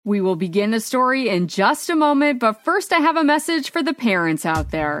We will begin the story in just a moment, but first I have a message for the parents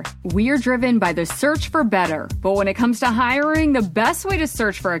out there. We are driven by the search for better, but when it comes to hiring, the best way to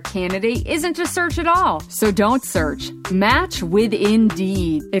search for a candidate isn't to search at all. So don't search. Match with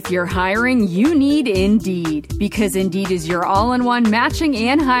Indeed. If you're hiring, you need Indeed, because Indeed is your all-in-one matching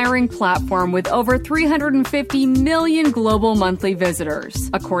and hiring platform with over 350 million global monthly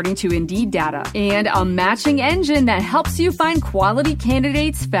visitors, according to Indeed data, and a matching engine that helps you find quality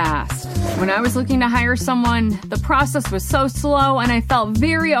candidates fast. When I was looking to hire someone, the process was so slow and I felt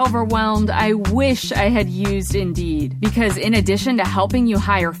very overwhelmed. I wish I had used Indeed, because in addition to helping you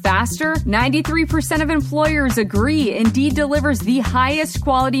hire faster, 93% of employers agree Indeed delivers the highest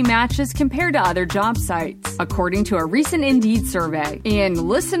quality matches compared to other job sites, according to a recent Indeed survey. And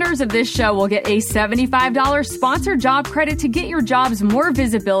listeners of this show will get a $75 sponsored job credit to get your jobs more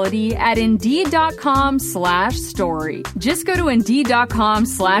visibility at Indeed.com/story. Just go to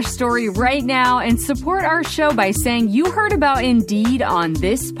Indeed.com/story right now and support our show by saying you heard about Indeed on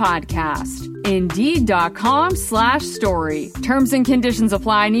this podcast. Indeed.com/story. Terms and conditions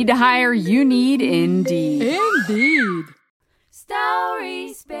apply. Need to hire? You need Indeed. Indeed.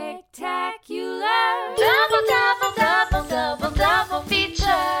 Story Spectacular. Double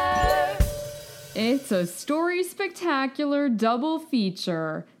feature. It's a Story Spectacular double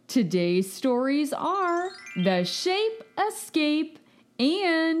feature. Today's stories are The Shape Escape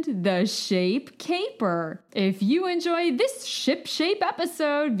and The Shape Caper. If you enjoy this Ship Shape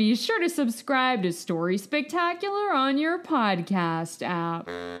episode, be sure to subscribe to Story Spectacular on your podcast app.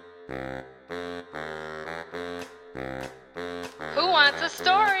 Who wants a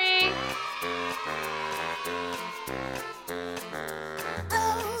story?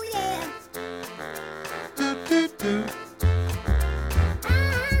 Oh yeah.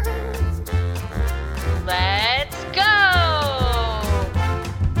 Let's go!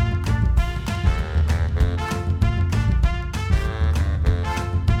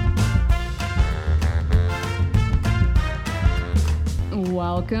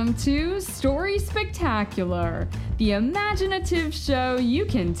 Welcome to Story Spectacular, the imaginative show you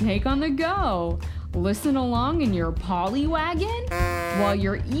can take on the go. Listen along in your poly wagon, while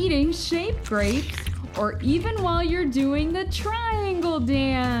you're eating shape grapes, or even while you're doing the triangle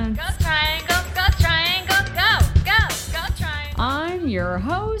dance. Go triangle, go triangle, go triangle. I'm your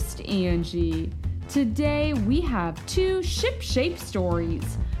host, Angie. Today we have two ship shape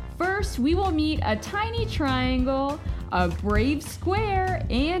stories. First, we will meet a tiny triangle, a brave square,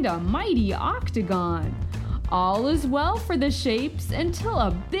 and a mighty octagon. All is well for the shapes until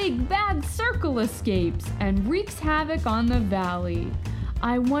a big bad circle escapes and wreaks havoc on the valley.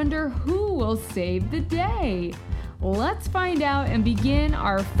 I wonder who will save the day. Let's find out and begin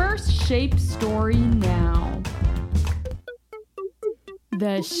our first shape story now.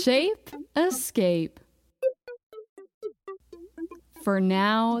 The Shape Escape. For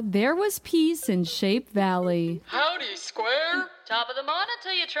now, there was peace in Shape Valley. Howdy, Square. Top of the morning to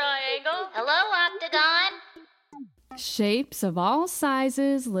you, triangle. Hello, Octagon. Shapes of all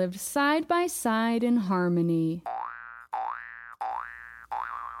sizes lived side by side in harmony.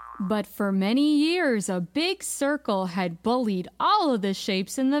 But for many years, a big circle had bullied all of the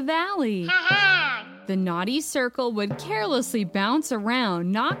shapes in the valley. The naughty circle would carelessly bounce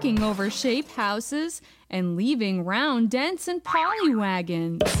around, knocking over shape houses and leaving round dents and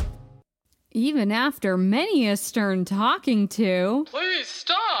polywagons. Even after many a stern talking to, Please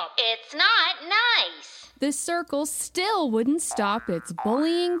stop. It's not nice. the circle still wouldn't stop its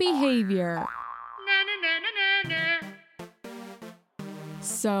bullying behavior.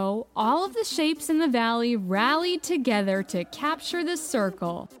 So, all of the shapes in the valley rallied together to capture the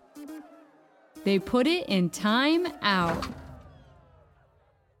circle. They put it in time out.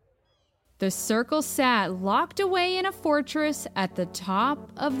 The circle sat locked away in a fortress at the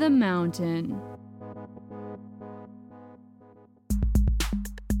top of the mountain.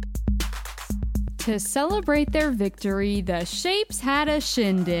 To celebrate their victory, the shapes had a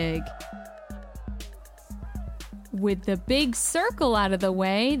shindig. With the big circle out of the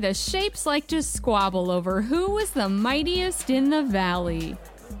way, the shapes liked to squabble over who was the mightiest in the valley.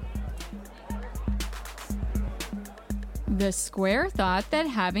 The square thought that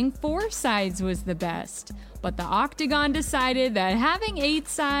having 4 sides was the best, but the octagon decided that having 8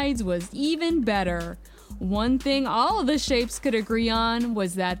 sides was even better. One thing all of the shapes could agree on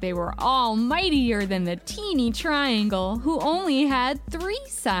was that they were all mightier than the teeny triangle, who only had 3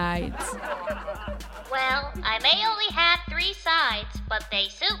 sides. Well, I may only have 3 sides, but they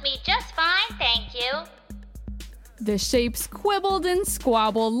suit me just fine, thank you. The shapes quibbled and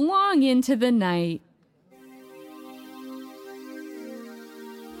squabbled long into the night.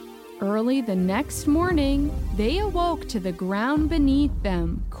 Early the next morning, they awoke to the ground beneath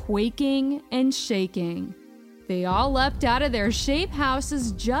them, quaking and shaking. They all leapt out of their shape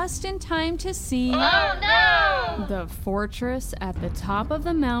houses just in time to see the fortress at the top of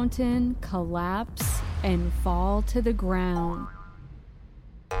the mountain collapse and fall to the ground.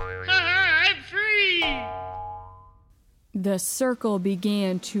 I'm free! The circle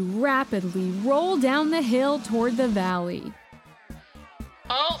began to rapidly roll down the hill toward the valley.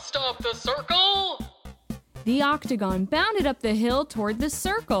 I'll stop the circle! The octagon bounded up the hill toward the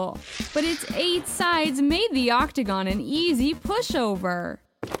circle, but its 8 sides made the octagon an easy pushover.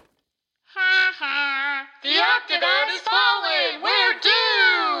 Ha ha! The octagon is falling! We're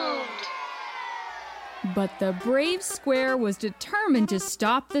doomed! But the brave square was determined to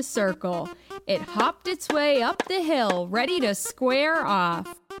stop the circle. It hopped its way up the hill, ready to square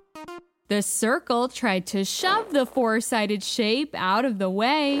off. The circle tried to shove the 4-sided shape out of the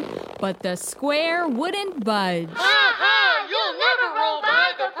way, but the square wouldn't budge. Ha ha! You'll never roll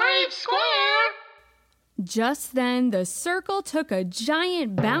by the brave square! Just then, the circle took a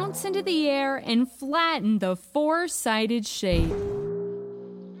giant bounce into the air and flattened the 4-sided shape.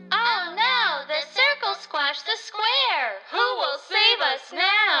 Oh no, the circle squashed the square. Who will save us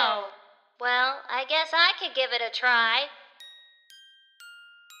now? Well, I guess I could give it a try.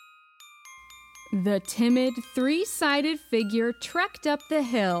 The timid 3-sided figure trekked up the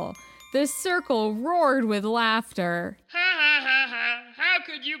hill. The circle roared with laughter. Ha ha ha ha! How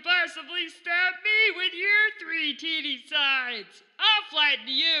could you possibly stop me with your 3 teeny sides? I'll flatten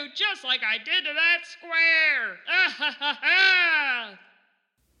you just like I did to that square! Ah ha ha ha!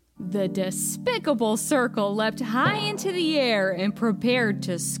 The despicable circle leapt high into the air and prepared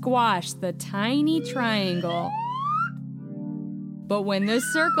to squash the tiny triangle. But when the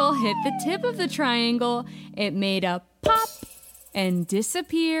circle hit the tip of the triangle, it made a pop and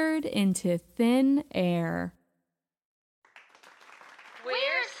disappeared into thin air.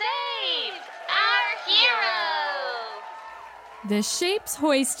 We're saved! Our hero! The shapes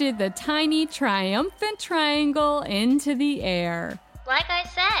hoisted the tiny triumphant triangle into the air. Like I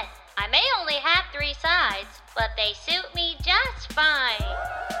said, I may only have 3 sides, but they suit me just fine.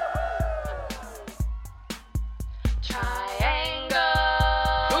 Triangle.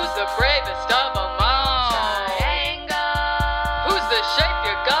 Who's the bravest of them all? Triangle. Who's the shape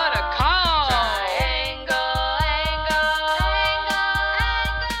you're gonna call? Triangle, angle, angle.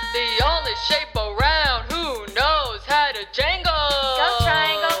 The only shape around who knows how to jangle. Go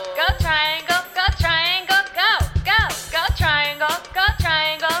triangle, go triangle, go triangle, go, go, go triangle, go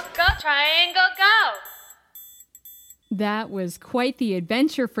triangle, go triangle, go. That was quite the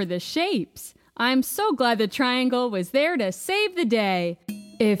adventure for the shapes. I'm so glad the triangle was there to save the day.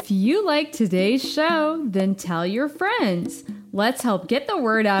 If you liked today's show, then tell your friends. Let's help get the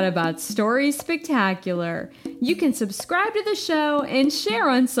word out about Story Spectacular. You can subscribe to the show and share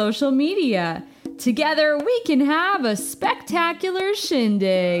on social media. Together, we can have a spectacular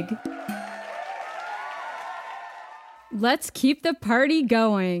shindig. Let's keep the party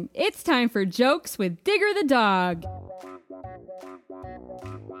going. It's time for jokes with Digger the dog.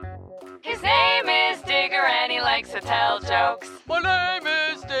 His name is Digger and he likes to tell jokes. My name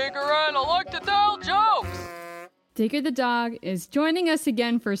is Digger and I like to tell jokes. Digger the dog is joining us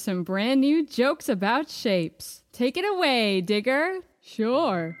again for some brand new jokes about shapes. Take it away, Digger.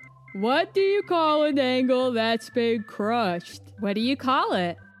 Sure. What do you call an angle that's been crushed? What do you call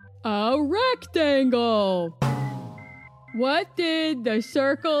it? A rectangle. What did the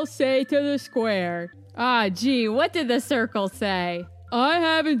circle say to the square? Ah, gee, what did the circle say? I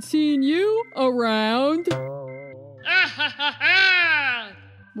haven't seen you around. Ah ha ha ha!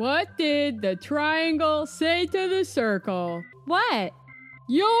 What did the triangle say to the circle? What?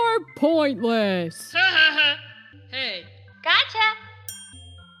 You're pointless. Ha ha ha! Hey, Gotcha.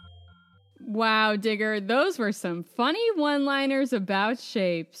 Wow, Digger, those were some funny one-liners about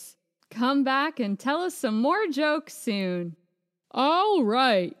shapes. Come back and tell us some more jokes soon. All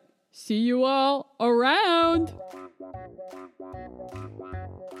right. See you all around.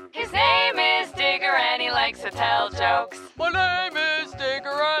 His name is Digger and he likes to tell jokes. my name is Digger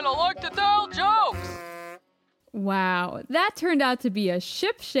and I like to tell jokes. Wow, that turned out to be a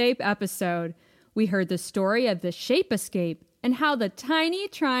ship shape episode. We heard the story of the shape escape and how the tiny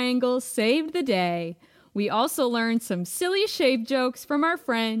triangle saved the day. We also learned some silly shape jokes from our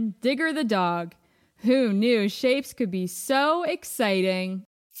friend Digger the dog. Who knew shapes could be so exciting?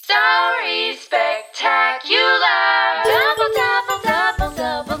 Story Spectacular! Double, double, double,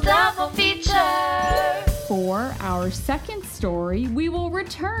 double, double feature! For our our second story, we will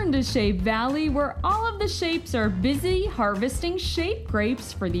return to Shape Valley, where all of the shapes are busy harvesting shape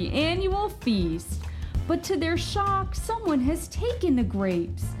grapes for the annual feast. But to their shock, someone has taken the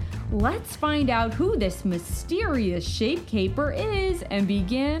grapes. Let's find out who this mysterious shape caper is and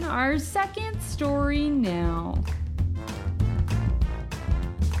begin our second story now.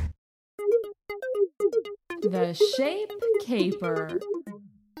 The Shape Caper.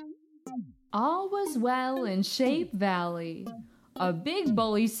 All was well in Shape Valley. A big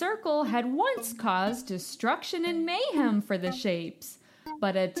bully circle had once caused destruction and mayhem for the shapes,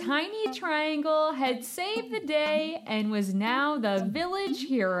 but a tiny triangle had saved the day and was now the village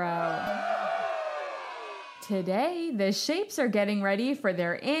hero. Today, the shapes are getting ready for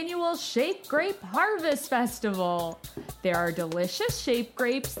their annual Shape Grape Harvest Festival. There are delicious shape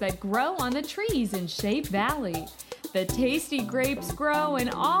grapes that grow on the trees in Shape Valley. The tasty grapes grow in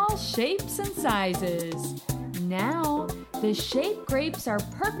all shapes and sizes. Now, the shape grapes are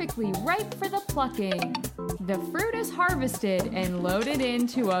perfectly ripe for the plucking. The fruit is harvested and loaded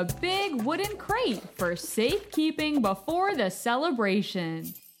into a big wooden crate for safekeeping before the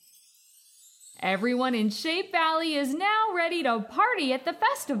celebration. Everyone in Shape Valley is now ready to party at the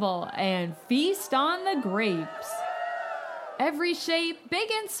festival and feast on the grapes. Every shape,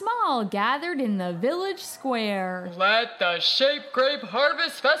 big and small, gathered in the village square. Let the Shape Grape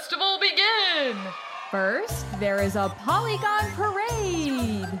Harvest Festival begin! First, there is a polygon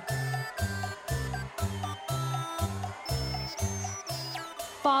parade.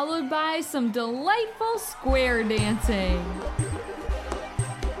 Followed by some delightful square dancing.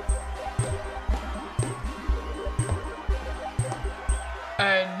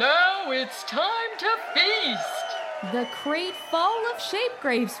 And now it's time to feast! The crate full of shape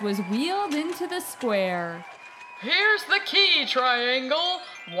grapes was wheeled into the square. Here's the key, Triangle.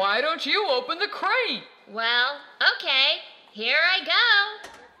 Why don't you open the crate? Well, okay. Here I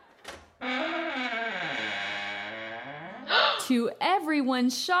go. To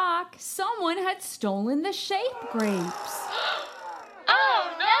everyone's shock, someone had stolen the shape grapes.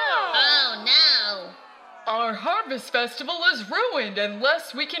 Oh no! Oh no! Our harvest festival is ruined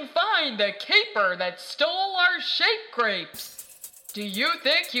unless we can find the caper that stole our shape grapes. Do you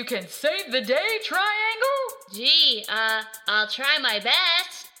think you can save the day, Triangle? Gee, I'll try my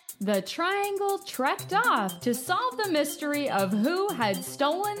best. The triangle trekked off to solve the mystery of who had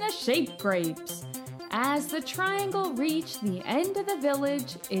stolen the shape grapes. As the triangle reached the end of the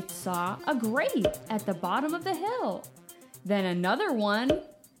village, it saw a grape at the bottom of the hill. Then another one,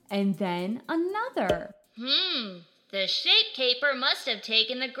 and then another. The shape caper must have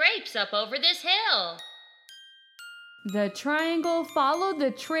taken the grapes up over this hill. The triangle followed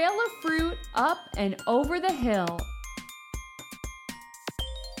the trail of fruit up and over the hill.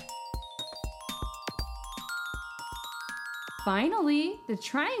 Finally, the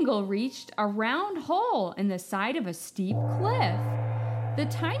triangle reached a round hole in the side of a steep cliff. The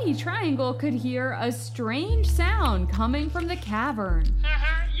tiny triangle could hear a strange sound coming from the cavern.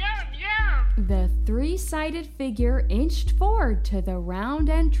 Yum, yum! The three-sided figure inched forward to the round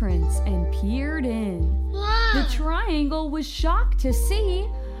entrance and peered in. Wow. The triangle was shocked to see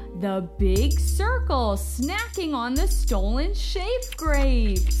the big circle snacking on the stolen shape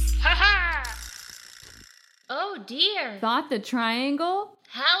grapes. Ha ha! Oh dear. Thought the triangle.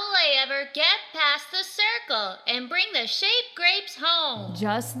 How will I ever get past the circle and bring the shape grapes home?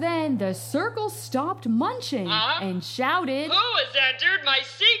 Just then, the circle stopped munching and shouted, Who has entered my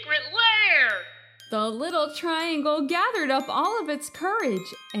secret lair? The little triangle gathered up all of its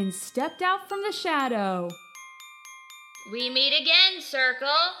courage and stepped out from the shadow. We meet again,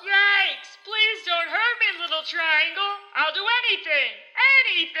 circle. Yikes! Please don't hurt me, little triangle. I'll do anything.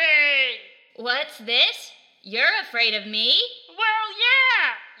 Anything! What's this? You're afraid of me? Well,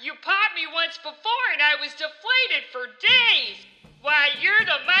 yeah! You popped me once before and I was deflated for days! Why, you're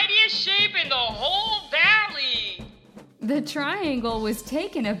the mightiest shape in the whole valley! The triangle was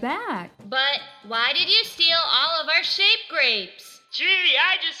taken aback. But why did you steal all of our shape grapes? Gee,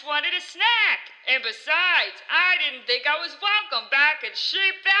 I just wanted a snack! And besides, I didn't think I was welcome back at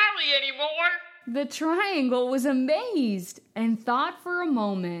Shape Valley anymore! The triangle was amazed and thought for a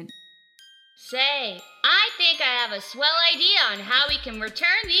moment. Say, I think I have a swell idea on how we can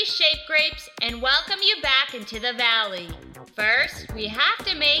return these shape grapes and welcome you back into the valley. First, we have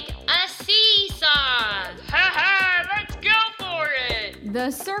to make a seesaw. Ha ha! Let's go for it!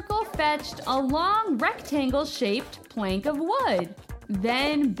 The circle fetched a long rectangle-shaped plank of wood,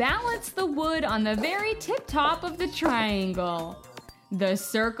 then balanced the wood on the very tip-top of the triangle. The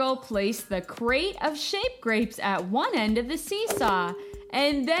circle placed the crate of shape grapes at one end of the seesaw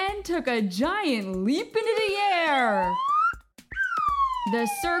and then took a giant leap into the air. The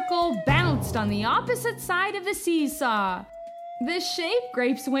circle bounced on the opposite side of the seesaw. The shape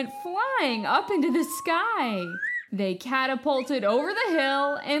grapes went flying up into the sky. They catapulted over the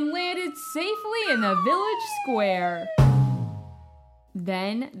hill and landed safely in the village square.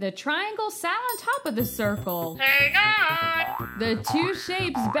 Then the triangle sat on top of the circle. Hang on! The two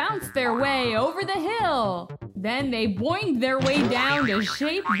shapes bounced their way over the hill. Then they boinged their way down to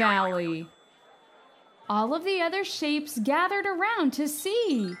Shape Valley. All of the other shapes gathered around to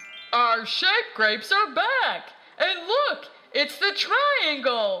see. Our shape grapes are back! And look! It's the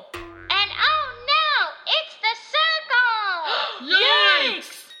triangle! And oh no, it's the circle!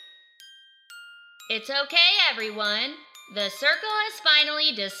 Yikes! It's okay, everyone. The circle has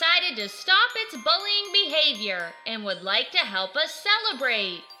finally decided to stop its bullying behavior and would like to help us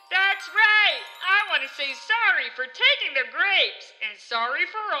celebrate. That's right! I want to say sorry for taking the grapes and sorry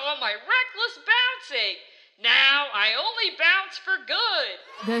for all my reckless bouncing. Now I only bounce for good.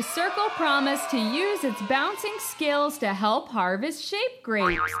 The circle promised to use its bouncing skills to help harvest shape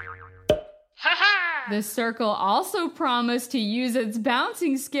grapes. Ha-ha! The circle also promised to use its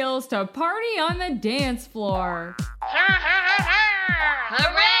bouncing skills to party on the dance floor. Ha-ha-ha-ha!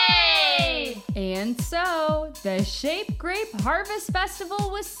 Hooray! And so, the Shape Grape Harvest Festival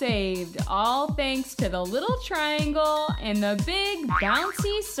was saved, all thanks to the little triangle and the big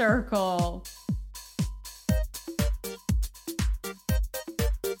bouncy circle.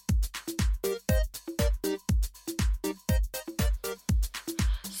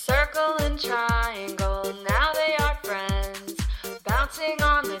 Circle and triangle, now they are friends. Bouncing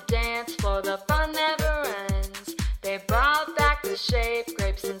on the dance floor, the fun never ends. They brought back the shape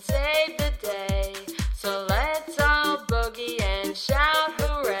grapes and saved the day. So let's all boogie and shout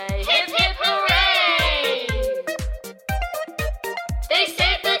hooray. Hip hip hooray! They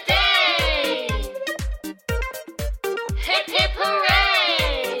saved the day! Hip hip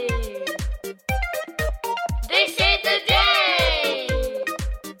hooray! They saved the day!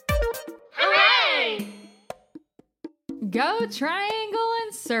 Hooray! Go Triangle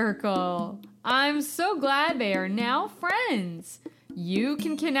and Circle! I'm so glad they are now friends. You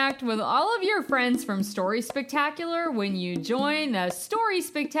can connect with all of your friends from Story Spectacular when you join the Story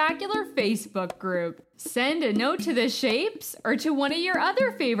Spectacular Facebook group. Send a note to the shapes or to one of your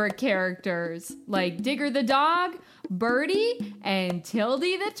other favorite characters, like Digger the dog, Birdie, and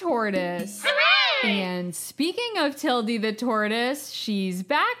Tildy the tortoise. Hooray! And speaking of Tildy the tortoise, she's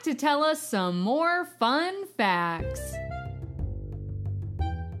back to tell us some more fun facts.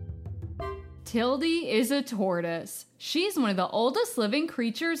 Tildy is a tortoise. She's one of the oldest living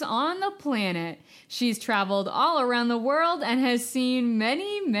creatures on the planet. She's traveled all around the world and has seen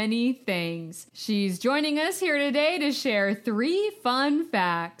many, many things. She's joining us here today to share 3 fun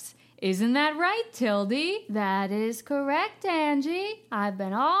facts. Isn't that right, Tildy? That is correct, Angie. I've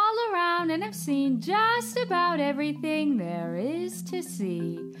been all around and have seen just about everything there is to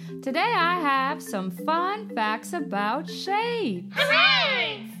see. Today I have some fun facts about shapes.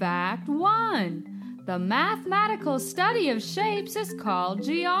 Hooray! Fact 1. The mathematical study of shapes is called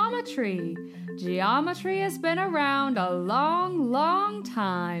geometry. Geometry has been around a long, long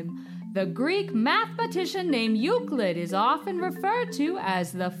time. The Greek mathematician named Euclid is often referred to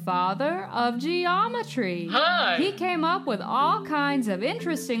as the father of geometry. Hi! He came up with all kinds of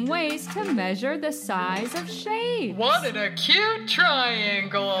interesting ways to measure the size of shapes. What a cute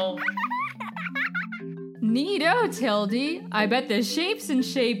triangle! Neato, Tildy. I bet the shapes in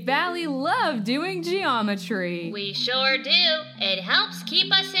Shape Valley love doing geometry. We sure do. It helps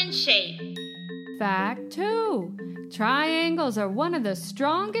keep us in shape. Fact 2. Triangles are one of the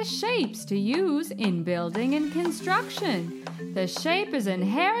strongest shapes to use in building and construction. The shape is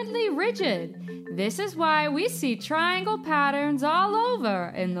inherently rigid. This is why we see triangle patterns all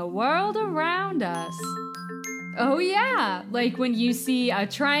over in the world around us. Oh yeah, like when you see a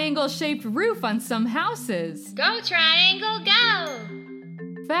triangle-shaped roof on some houses. Go triangle,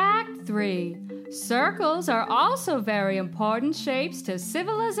 go! Fact 3. Circles are also very important shapes to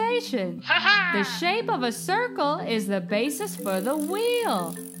civilization. Ha-ha! The shape of a circle is the basis for the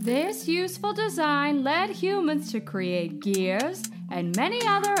wheel. This useful design led humans to create gears and many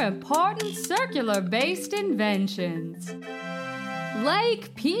other important circular-based inventions.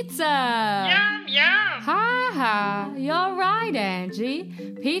 Like pizza! Yum, yum! Ha ha, you're right,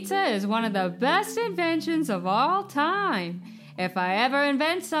 Angie. Pizza is one of the best inventions of all time. If I ever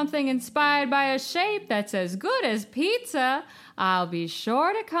invent something inspired by a shape that's as good as pizza, I'll be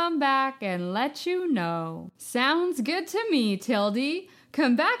sure to come back and let you know. Sounds good to me, Tildy.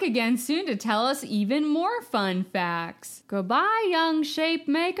 Come back again soon to tell us even more fun facts. Goodbye, young shape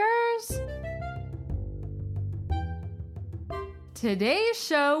makers. Today's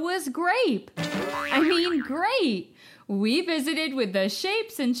show was great. Great. We visited with the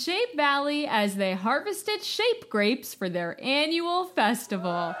Shapes in Shape Valley as they harvested shape grapes for their annual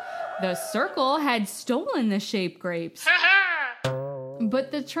festival. The circle had stolen the shape grapes.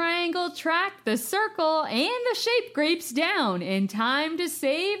 But the triangle tracked the circle and the shape grapes down in time to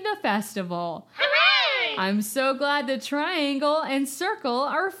save the festival. Hooray! I'm so glad the triangle and circle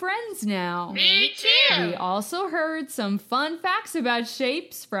are friends now. Me too! We also heard some fun facts about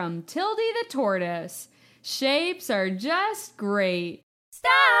shapes from Tildy the tortoise. Shapes are just great.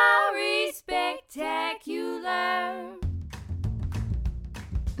 Story Spectacular.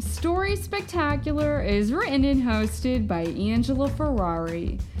 Story Spectacular is written and hosted by Angela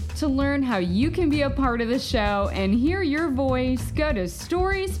Ferrari. To learn how you can be a part of the show and hear your voice, go to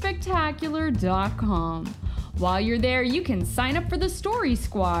StorySpectacular.com. While you're there, you can sign up for the Story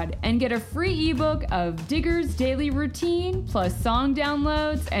Squad and get a free ebook of Digger's Daily Routine, plus song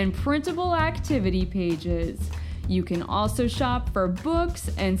downloads and printable activity pages. You can also shop for books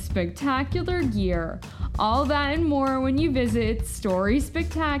and spectacular gear. All that and more when you visit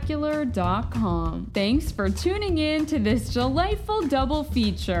StorySpectacular.com. Thanks for tuning in to this delightful double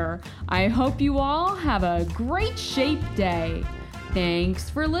feature. I hope you all have a great shape day. Thanks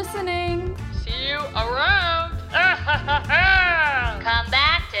for listening. See you